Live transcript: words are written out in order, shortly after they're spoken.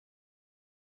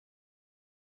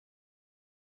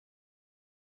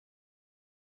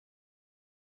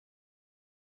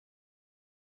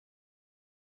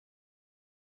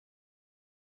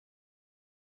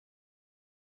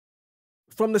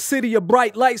From the city of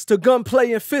bright lights to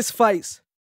gunplay and fistfights,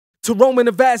 to roaming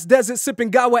the vast desert sipping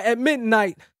gahwa at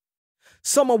midnight.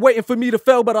 Some are waiting for me to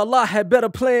fail, but Allah had better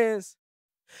plans.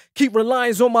 Keep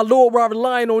reliance on my Lord while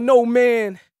relying on no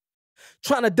man.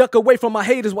 Trying to duck away from my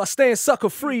haters while staying sucker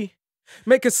free.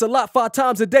 Making salat 5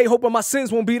 times a day, hoping my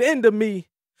sins won't be the end of me.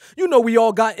 You know we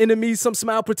all got enemies, some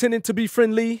smile pretending to be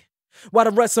friendly, while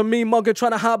the rest are mean mugging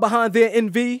trying to hide behind their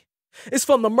envy. It's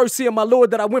from the mercy of my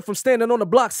Lord that I went from standing on the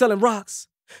block selling rocks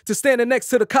to standing next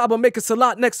to the Kaaba making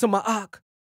salat next to my Ak.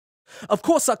 Of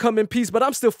course I come in peace, but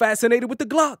I'm still fascinated with the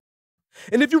Glock.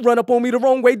 And if you run up on me the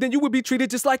wrong way, then you would be treated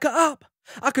just like a op.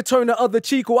 I could turn the other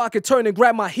cheek or I could turn and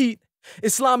grab my heat.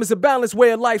 Islam is a balanced way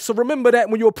of life, so remember that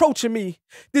when you're approaching me.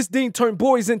 This deen turned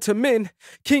boys into men,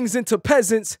 kings into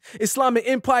peasants. Islamic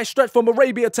empire stretched from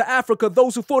Arabia to Africa.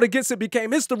 Those who fought against it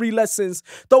became history lessons.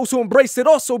 Those who embraced it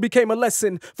also became a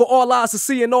lesson for all eyes to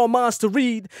see and all minds to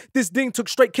read. This deen took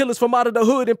straight killers from out of the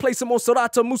hood and placed them on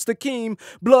Sarata Mustaqim.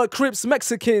 Blood Crips,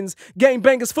 Mexicans,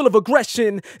 gangbangers full of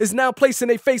aggression is now placing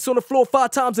their face on the floor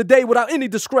 5 times a day without any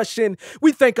discretion.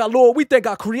 We thank our Lord, we thank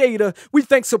our Creator, we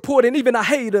thank support and even our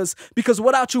haters. Because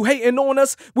without you hating on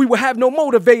us, we will have no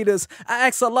motivators. I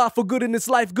ask Allah for good in this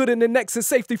life, good in the next, and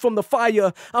safety from the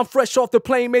fire. I'm fresh off the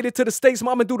plane, made it to the States,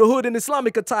 mama through the hood in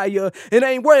Islamic attire. And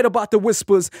I ain't worried about the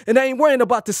whispers, and I ain't worrying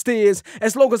about the stares.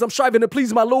 As long as I'm striving to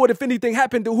please my Lord, if anything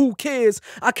happened to who cares?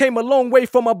 I came a long way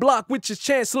from my block, which is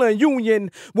Chancellor and Union,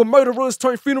 where murderers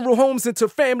turn funeral homes into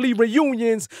family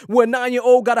reunions, where a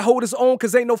 9-year-old gotta hold his own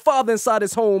cause ain't no father inside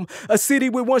his home. A city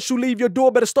where once you leave your door,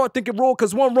 better start thinking raw,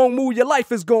 cause one wrong move, your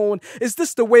life is gone. Is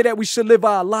this the way that we should live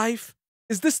our life?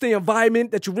 Is this the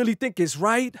environment that you really think is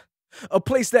right? A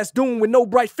place that's doomed with no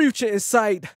bright future in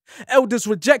sight. Elders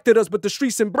rejected us, but the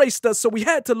streets embraced us, so we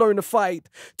had to learn to fight.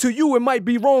 To you, it might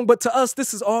be wrong, but to us,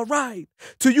 this is all right.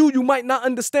 To you, you might not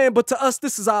understand, but to us,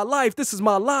 this is our life. This is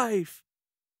my life.